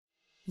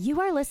You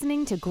are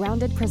listening to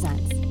Grounded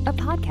Presents, a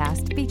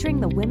podcast featuring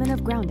the women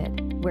of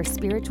Grounded, where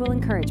spiritual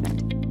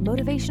encouragement,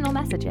 motivational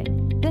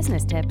messaging,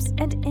 business tips,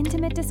 and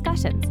intimate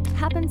discussions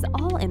happens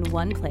all in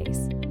one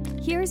place.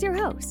 Here's your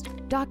host,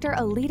 Dr.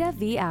 Alita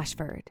V.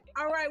 Ashford.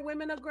 All right,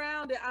 women of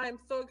Grounded, I am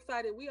so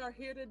excited. We are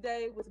here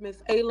today with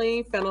Miss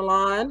Aline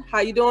Fenelon. How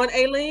you doing,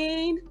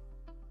 Aline?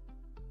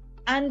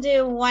 I'm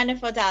doing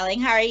wonderful, darling.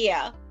 How are you?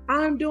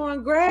 I'm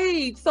doing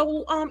great.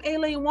 So,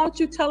 Aline, why don't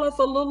you tell us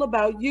a little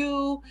about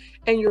you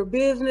and your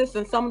business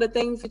and some of the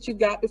things that you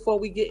got before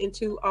we get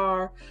into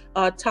our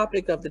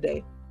topic of the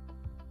day?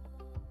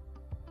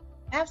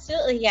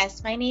 Absolutely,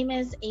 yes. My name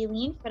is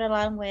Aline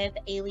Fenelon with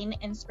Aline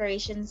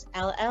Inspirations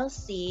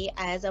LLC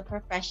as a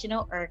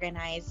professional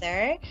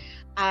organizer.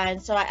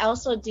 And so I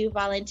also do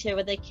volunteer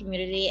with the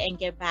community and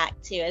give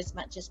back to as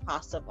much as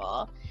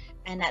possible.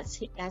 And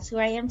that's who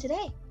I am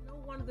today.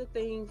 One of the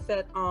things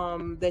that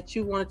that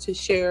you wanted to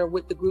share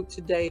with the group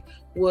today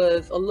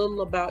was a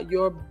little about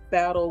your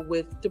battle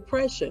with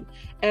depression.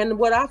 And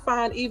what I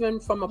find, even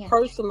from a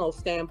personal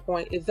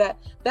standpoint, is that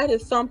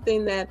is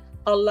something that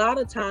a lot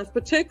of times,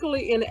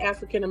 particularly in the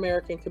African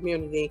American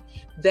community,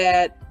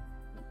 that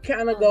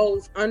kind of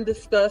goes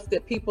undiscussed,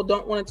 that people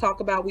don't want to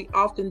talk about. We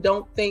often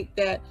don't think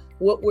that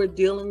what we're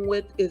dealing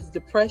with is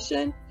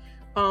depression.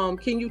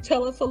 Can you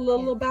tell us a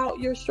little about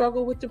your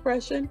struggle with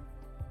depression?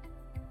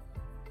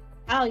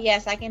 Oh,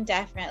 yes, I can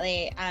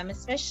definitely,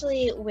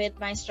 especially with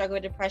my struggle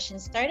with depression,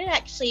 started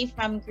actually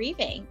from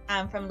grieving,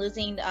 from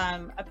losing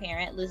a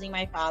parent, losing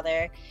my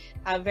father,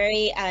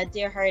 very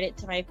dear-hearted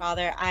to my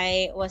father.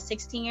 I was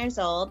 16 years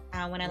old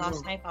when I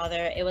lost my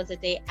father. It was the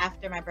day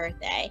after my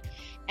birthday.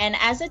 And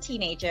as a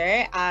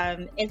teenager,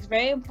 it's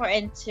very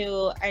important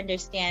to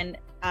understand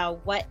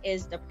what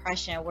is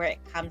depression, where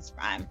it comes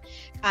from.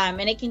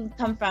 And it can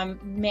come from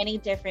many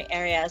different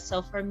areas.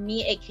 So for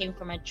me, it came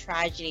from a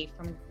tragedy,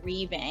 from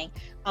grieving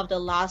of the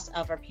loss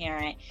of a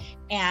parent.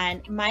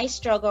 And my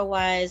struggle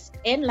was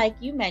like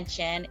you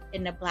mentioned,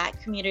 in the Black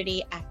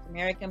community, African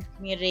American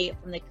community,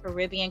 from the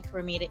Caribbean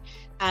community,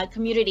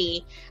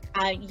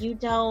 you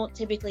don't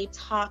typically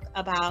talk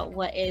about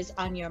what is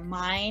on your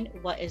mind,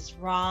 what is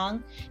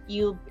wrong.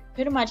 You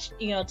pretty much,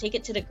 take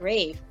it to the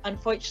grave.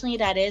 Unfortunately,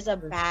 that is a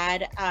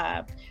bad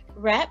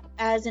rep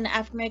as an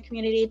African American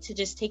community, to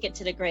just take it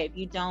to the grave.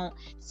 You don't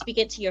speak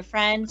it to your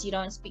friends. You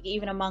don't speak it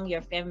even among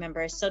your family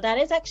members. So that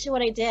is actually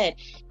what I did.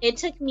 It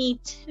took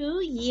me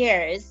 2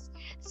 years.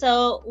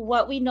 So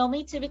what we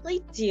normally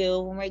typically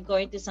do when we're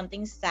going through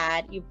something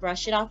sad, you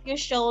brush it off your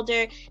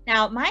shoulder.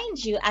 Now,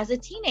 mind you, as a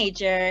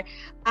teenager,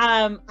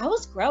 I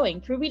was growing.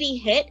 Puberty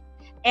hit,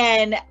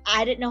 and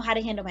I didn't know how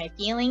to handle my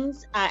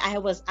feelings. I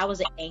was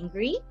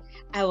angry.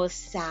 I was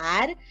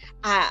sad.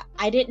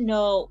 I didn't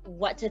know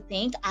what to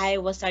think. I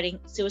was starting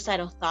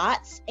suicidal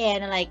thoughts,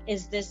 and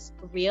is this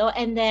real?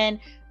 And then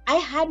I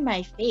had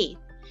my faith,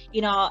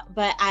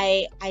 but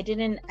I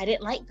didn't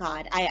like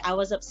God. I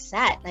was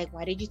upset.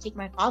 Why did you take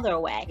my father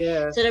away?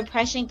 Yes. So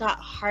depression got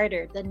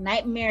harder. The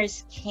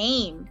nightmares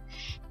came.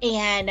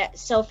 And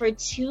so for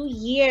 2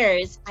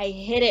 years, I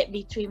hid it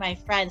between my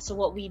friends. So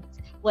what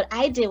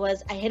I did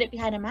was I hid it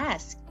behind a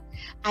mask.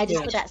 I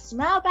just put that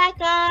smile back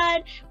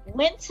on,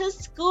 went to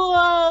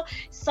school,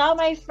 saw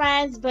my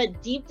friends,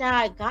 but deep down,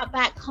 I got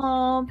back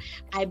home.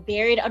 I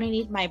buried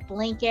underneath my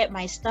blanket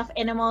my stuffed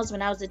animals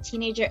when I was a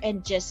teenager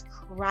and just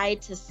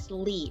cried to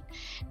sleep.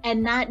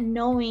 And not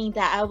knowing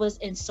that I was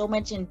in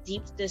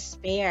deep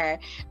despair.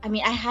 I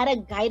mean, I had a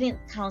guidance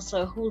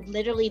counselor who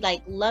literally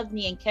loved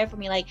me and cared for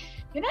me.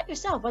 You're not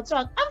yourself. What's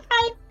wrong? I'm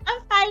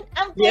fine.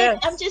 I'm good. Yes,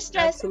 I'm just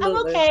stressed.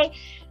 absolutely. I'm okay.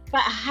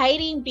 But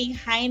hiding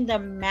behind the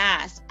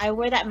mask, I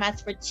wore that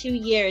mask for 2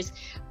 years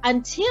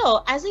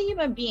until, as a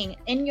human being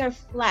in your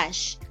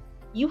flesh,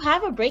 you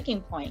have a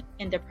breaking point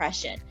in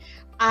depression.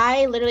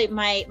 I literally,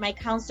 my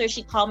counselor,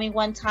 she called me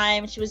one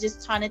time. She was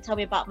just trying to tell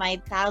me about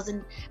my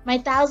thousand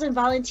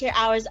volunteer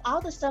hours,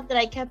 all the stuff that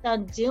I kept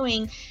on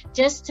doing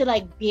just to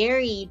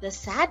bury the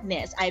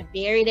sadness. I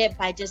buried it,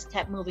 but I just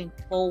kept moving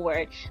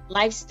forward.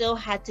 Life still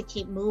had to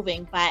keep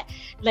moving, but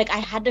I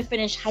had to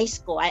finish high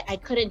school. I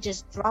couldn't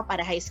just drop out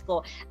of high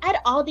school. I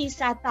had all these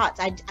sad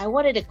thoughts. I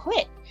wanted to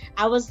quit.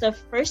 I was the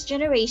first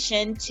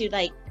generation to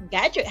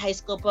graduate high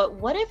school, but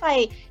what if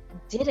I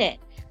didn't?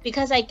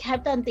 Because I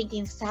kept on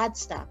thinking sad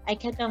stuff. I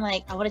kept on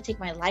I want to take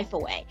my life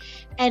away.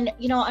 And,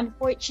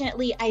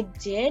 unfortunately, I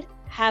did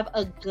have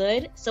a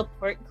good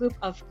support group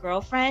of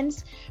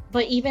girlfriends,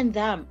 but even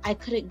them, I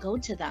couldn't go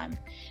to them.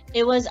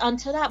 It was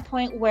until that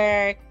point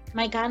where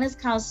my guidance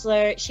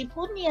counselor, she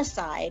pulled me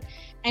aside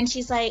and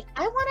she's like,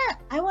 I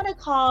want to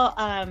call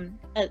a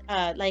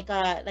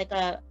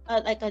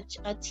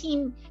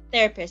team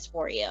therapist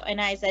for you.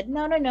 And I said,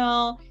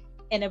 no.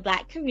 In a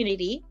Black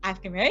community,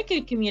 African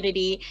American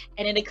community,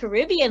 and in a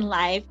Caribbean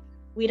life,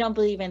 we don't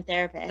believe in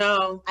therapists.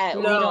 No.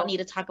 We don't need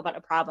to talk about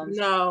the problems.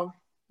 No.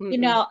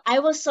 Mm-mm. I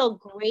was so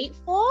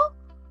grateful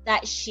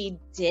that she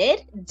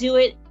did do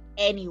it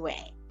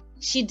anyway.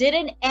 She did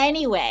it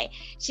anyway.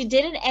 She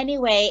did it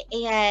anyway.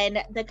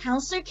 And the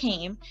counselor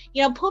came,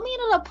 put me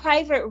in a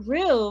private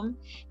room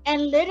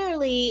and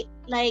literally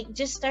like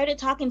just started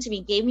talking to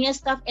me, gave me a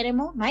stuffed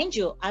animal. Mind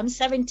you, I'm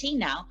 17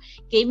 now.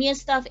 Gave me a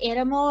stuffed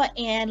animal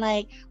and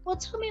like, well,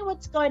 tell me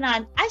what's going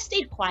on. I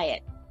stayed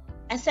quiet.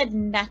 I said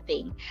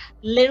nothing,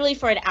 literally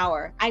for an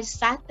hour. I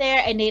sat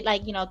there and they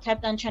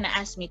kept on trying to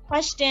ask me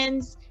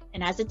questions.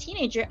 And as a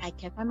teenager, I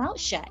kept my mouth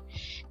shut.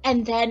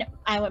 And then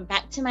I went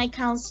back to my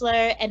counselor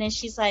and then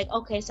she's like,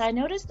 okay, so I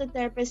noticed the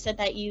therapist said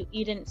that you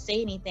didn't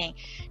say anything.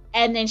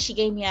 And then she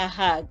gave me a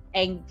hug.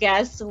 And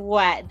guess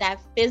what? That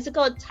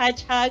physical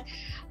touch hug,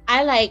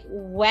 I like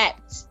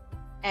wept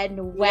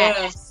and wept.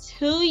 Yes.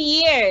 2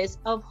 years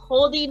of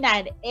holding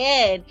that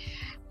in.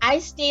 I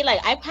stayed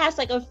I passed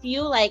a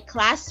few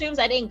classrooms.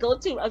 I didn't go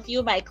to a few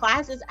of my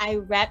classes. I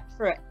wept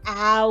for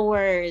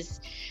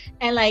hours.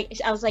 And I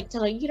was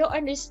telling you don't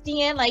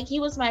understand, he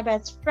was my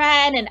best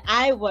friend. And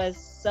I was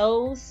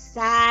so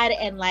sad.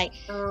 And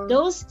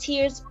those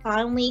tears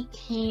finally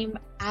came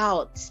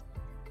out.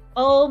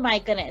 Oh my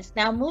goodness.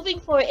 Now moving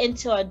forward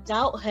into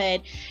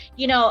adulthood,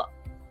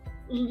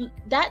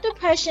 that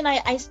depression,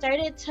 I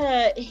started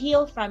to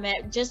heal from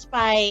it just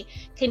by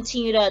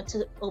continue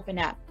to open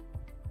up.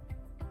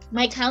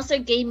 My counselor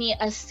gave me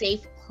a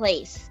safe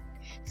place.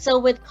 So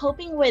with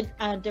coping with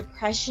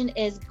depression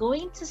is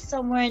going to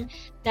someone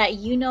that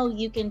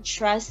you can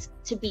trust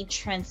to be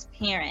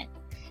transparent,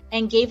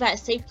 and gave that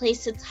safe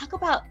place to talk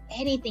about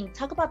anything,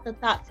 talk about the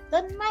thoughts,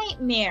 the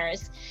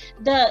nightmares,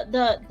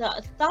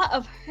 the thought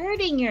of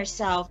hurting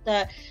yourself,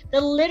 the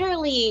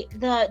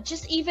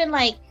just even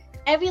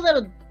every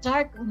little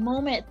dark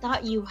moment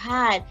thought you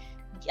had.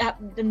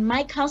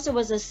 My counselor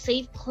was a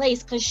safe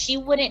place because she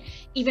wouldn't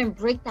even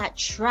break that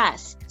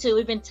trust to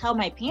even tell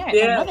my parent,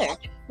 my mother,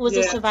 who was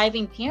a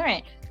surviving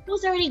parent, who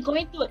was already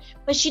going through it.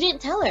 But she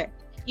didn't tell her,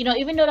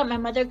 even though that my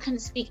mother couldn't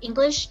speak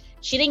English,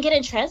 she didn't get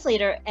a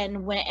translator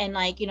and went and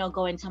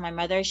go and tell my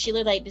mother. She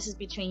was this is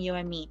between you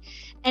and me.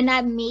 And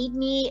that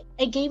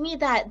gave me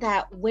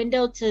that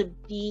window to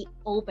be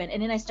open.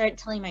 And then I started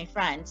telling my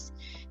friends.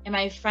 And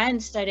my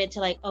friends started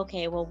to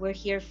okay, well, we're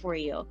here for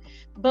you.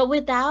 But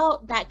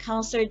without that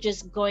counselor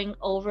just going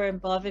over and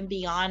above and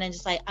beyond and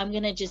just I'm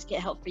going to just get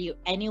help for you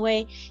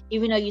anyway,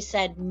 even though you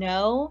said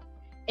no,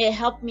 it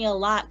helped me a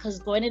lot. Because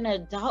going into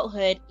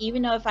adulthood,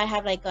 even though if I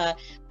have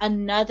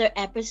another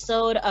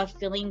episode of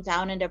feeling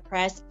down and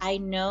depressed, I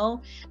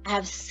know I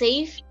have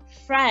safe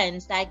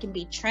friends that I can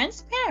be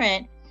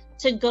transparent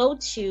to go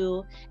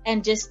to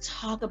and just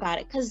talk about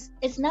it. Because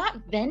it's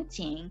not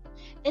venting,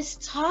 it's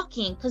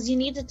talking, because you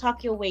need to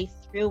talk your way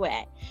through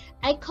it.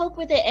 I cope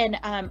with it, and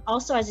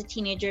also as a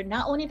teenager,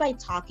 not only by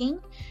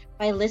talking,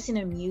 by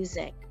listening to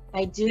music,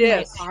 by doing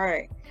my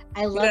art.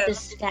 I love the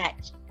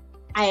sketch.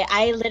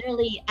 I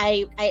literally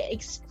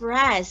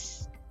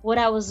express what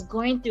I was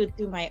going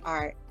through my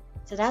art.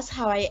 So that's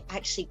how I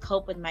actually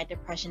cope with my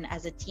depression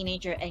as a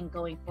teenager and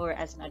going forward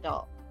as an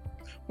adult.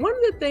 One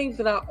of the things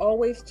that I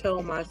always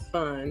tell my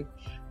son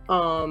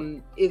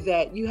is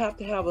that you have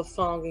to have a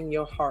song in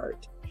your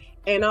heart.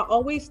 And I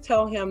always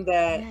tell him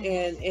that,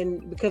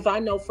 and because I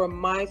know for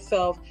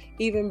myself,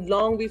 even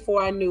long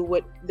before I knew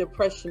what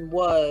depression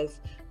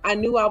was, I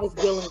knew I was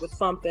dealing with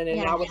something,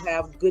 and I would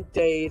have good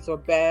days or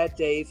bad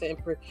days, and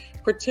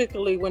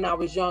particularly when I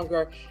was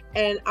younger.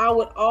 And I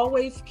would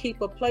always keep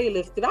a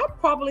playlist that I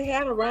probably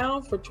had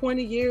around for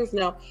 20 years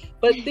now.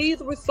 But these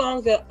were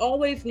songs that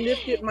always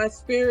lifted my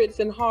spirits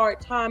in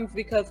hard times,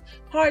 because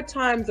hard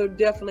times are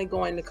definitely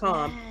going to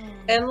come.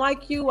 And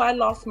like you, I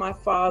lost my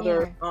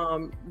father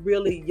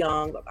really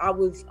young. I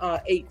was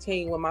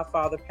 18 when my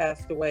father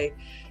passed away.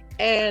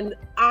 And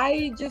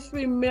I just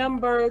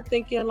remember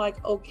thinking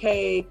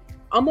okay,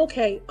 I'm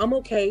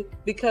okay,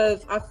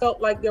 because I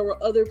felt like there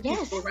were other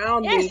people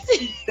around me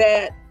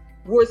that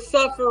were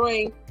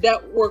suffering,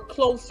 that were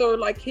closer,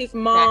 like his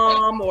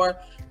mom or,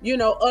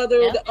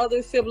 the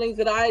other siblings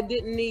that I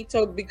didn't need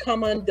to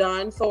become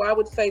undone. So I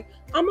would say,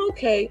 I'm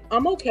okay.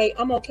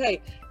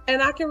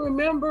 And I can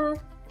remember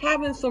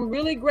having some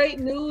really great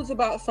news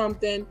about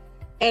something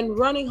and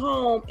running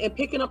home and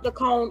picking up the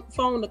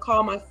phone to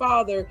call my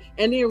father,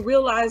 and then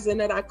realizing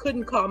that I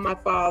couldn't call my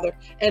father.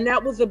 And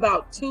that was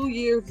about 2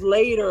 years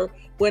later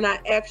when I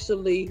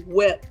actually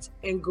wept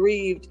and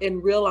grieved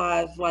and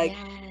realized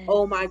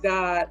oh my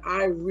God,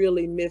 I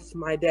really miss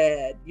my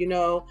dad,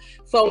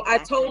 So I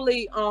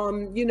totally,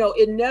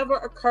 it never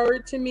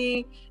occurred to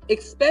me,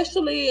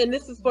 especially, and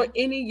this is for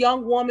any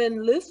young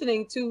woman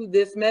listening to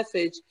this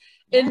message,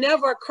 it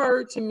never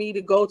occurred to me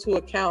to go to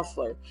a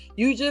counselor.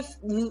 You just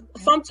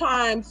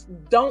sometimes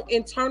don't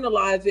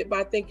internalize it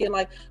by thinking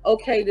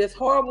okay, this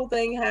horrible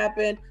thing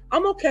happened.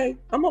 I'm okay.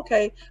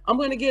 I'm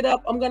going to get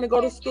up. I'm going to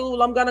go to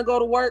school. I'm going to go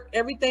to work.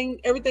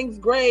 Everything's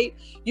great.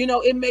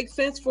 It makes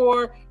sense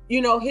for,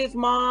 his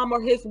mom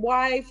or his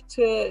wife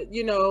to,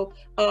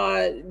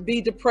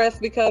 be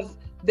depressed because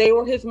they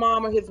were his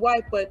mom or his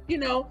wife. But,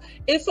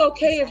 it's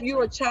okay if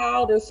you're a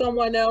child or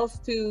someone else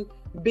to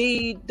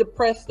be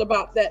depressed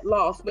about that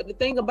loss. But the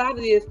thing about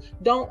it is,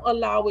 don't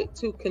allow it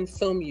to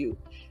consume you.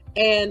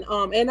 And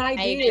I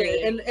did,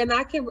 agree. and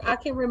I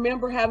can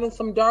remember having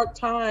some dark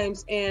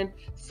times and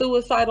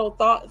suicidal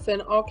thoughts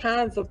and all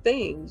kinds of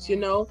things, you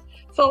know.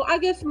 So I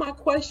guess my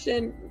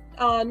question,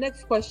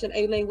 next question,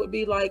 Aline, would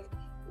be like,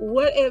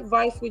 what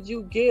advice would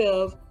you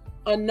give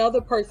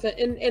another person?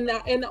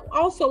 And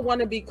also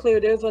want to be clear,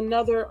 there's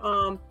another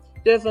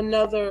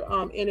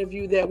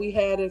interview that we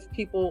had, if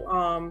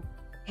people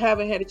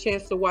haven't had a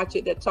chance to watch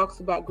it, that talks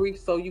about grief.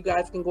 So you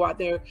guys can go out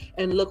there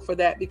and look for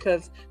that,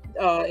 because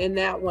in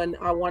that one,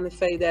 I want to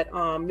say that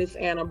Miss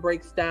Anna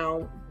breaks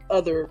down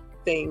other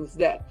things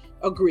that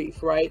are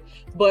grief, right?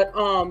 But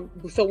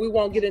so we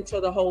won't get into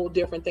the whole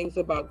different things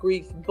about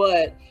grief.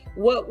 But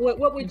what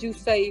would you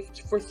say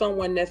for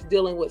someone that's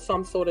dealing with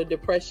some sort of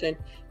depression?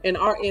 In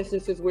our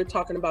instances, we're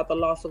talking about the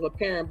loss of a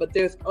parent, but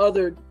there's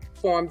other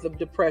forms of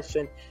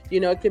depression. You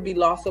know, it could be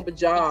loss of a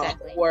job,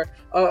 or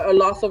a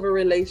loss of a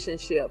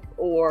relationship,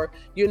 or,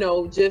 you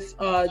know, just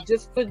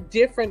for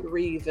different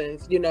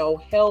reasons, you know,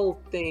 health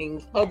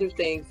things, other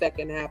things that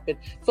can happen.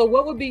 So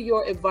what would be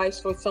your advice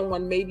for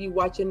someone maybe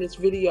watching this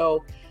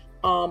video,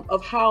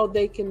 of how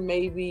they can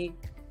maybe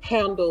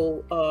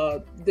handle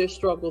their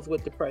struggles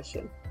with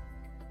depression?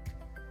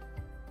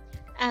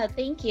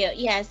 Thank you.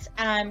 Yes.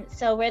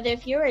 So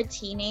if you're a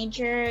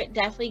teenager,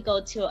 definitely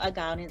go to a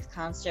guidance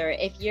counselor.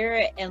 If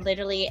you're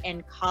literally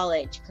in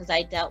college, because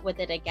I dealt with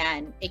it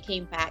again, it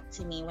came back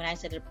to me when I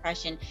said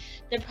depression.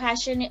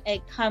 Depression,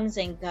 it comes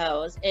and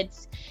goes.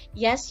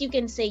 Yes, you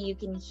can say you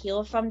can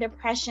heal from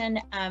depression,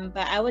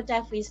 but I would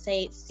definitely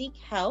say seek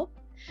help.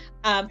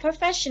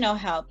 Professional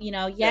help. You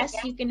know, yes,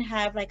 you can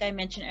have, like I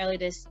mentioned earlier,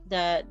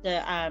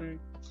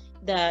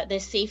 the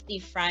safety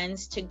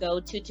friends to go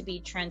to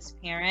be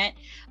transparent.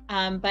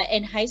 But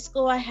in high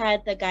school, I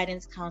had the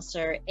guidance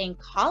counselor. In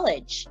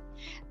college,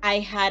 I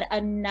had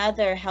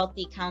another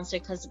healthy counselor,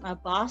 because a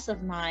boss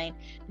of mine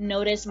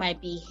noticed my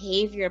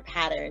behavior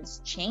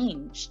patterns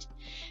changed.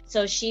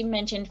 So she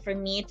mentioned for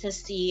me to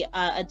see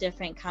a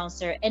different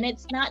counselor. And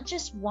it's not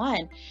just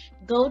one.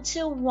 Go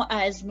to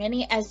as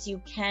many as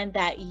you can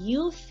that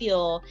you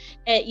feel,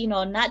 you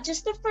know, not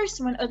just the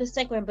first one or the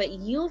second one, but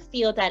you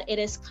feel that it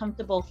is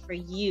comfortable for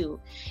you,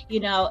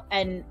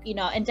 and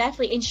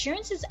definitely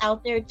insurance is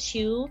out there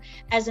too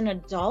as an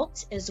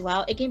adult as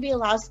well. It can be a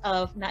loss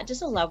of not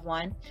just a loved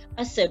one,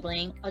 a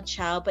sibling, a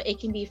child, but it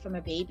can be from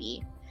a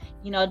baby.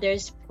 You know,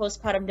 there's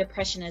postpartum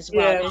depression as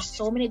well. There's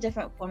so many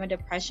different forms of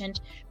depression,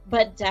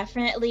 but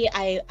definitely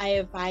I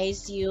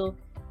advise you,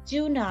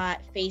 do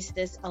not face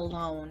this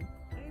alone.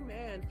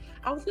 Amen.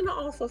 I was going to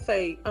also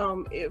say,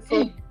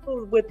 for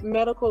people with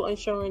medical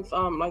insurance,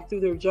 like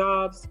through their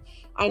jobs,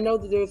 I know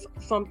that there's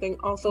something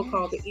also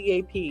called the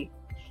EAP.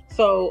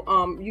 So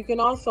you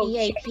can also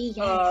EAP,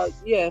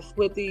 check,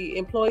 with the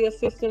employee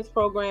assistance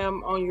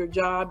program on your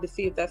job to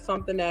see if that's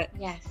something that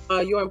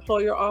your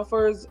employer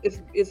offers.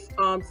 It's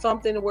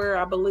something where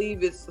I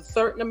believe it's a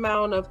certain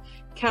amount of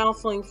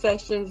counseling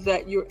sessions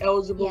that you're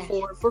eligible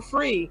for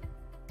free.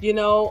 You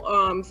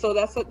know, so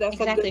that's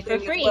exactly a good thing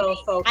for free. As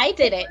well. So I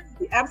did it.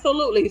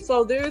 Absolutely.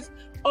 So there's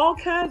all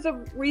kinds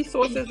of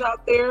resources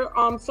out there.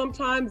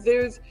 Sometimes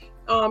there's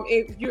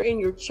if you're in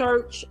your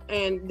church,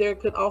 and there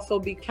could also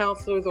be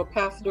counselors or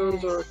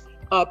pastors or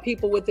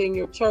people within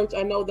your church.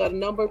 I know that a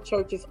number of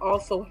churches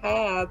also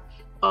have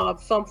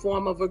some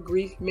form of a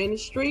grief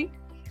ministry.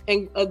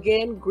 And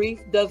again, grief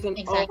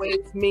doesn't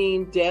always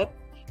mean death.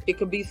 It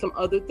could be some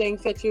other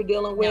things that you're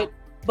dealing with.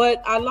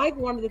 But I like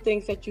one of the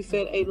things that you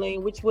said,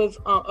 Aline, which was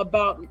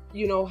about,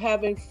 you know,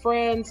 having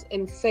friends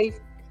in safe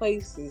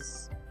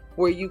places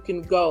where you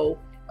can go,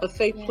 a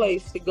safe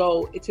place to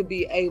go to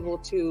be able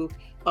to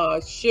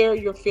share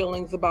your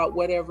feelings about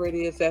whatever it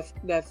is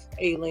that's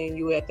ailing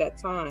you at that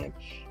time.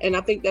 And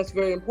I think that's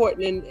very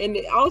important. And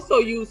also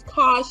use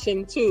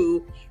caution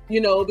too,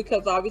 you know,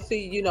 because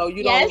obviously, you know,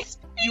 you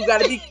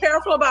got to be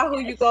careful about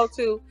who you go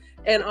to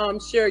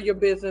and share your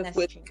business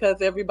with,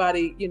 because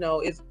everybody, you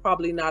know, is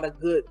probably not a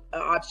good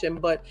option.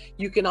 But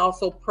you can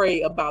also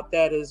pray about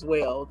that as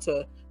well,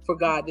 for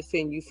God to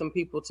send you some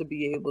people to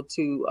be able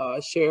to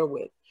share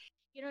with.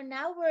 You know,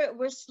 now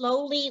we're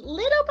slowly,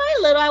 little by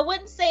little, I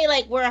wouldn't say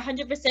like we're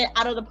 100%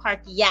 out of the park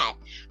yet,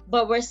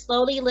 but we're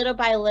slowly, little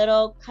by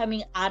little,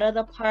 coming out of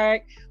the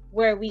park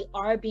where we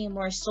are being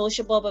more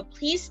sociable. But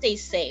please stay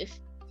safe.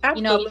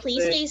 Absolutely. You know,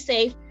 please stay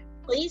safe.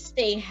 Please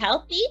stay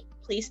healthy.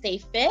 Please stay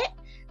fit.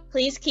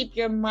 Please keep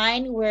your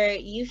mind where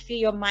you feel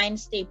your mind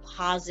stay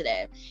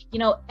positive. You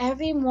know,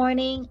 every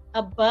morning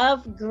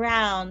above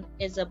ground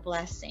is a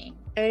blessing.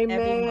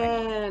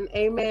 Amen.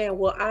 Amen.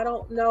 Well, I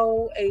don't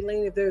know,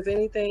 Aline, if there's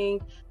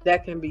anything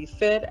that can be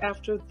said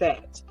after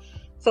that.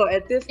 So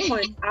at this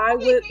point, I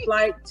would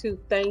like to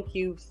thank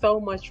you so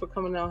much for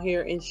coming out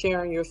here and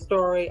sharing your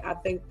story. I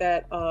think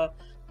that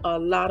a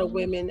lot of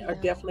women are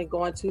definitely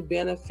going to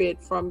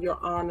benefit from your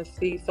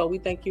honesty. So we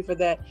thank you for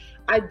that.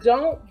 I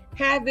don't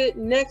have it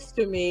next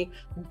to me,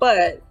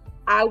 but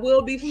I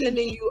will be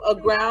sending you a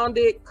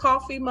Grounded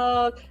coffee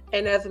mug,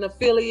 and as an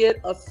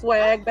affiliate, a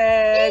swag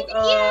bag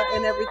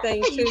and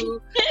everything too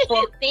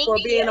for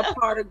being a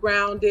part of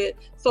Grounded.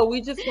 So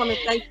we just want to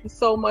thank you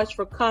so much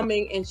for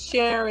coming and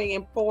sharing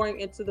and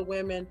pouring into the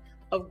women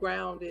of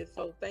Grounded.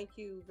 So thank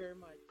you very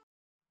much.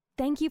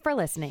 Thank you for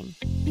listening.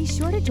 Be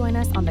sure to join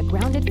us on the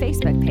Grounded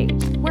Facebook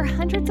page, where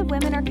hundreds of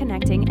women are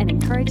connecting and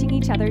encouraging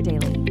each other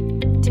daily.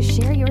 To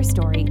share your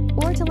story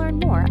or to learn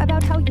more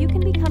about how you can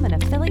become an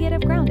affiliate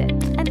of Grounded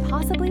and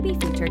possibly be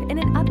featured in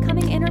an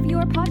upcoming interview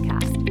or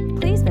podcast,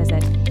 please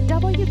visit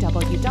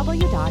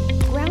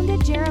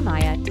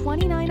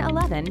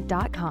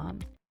www.groundedjeremiah2911.com.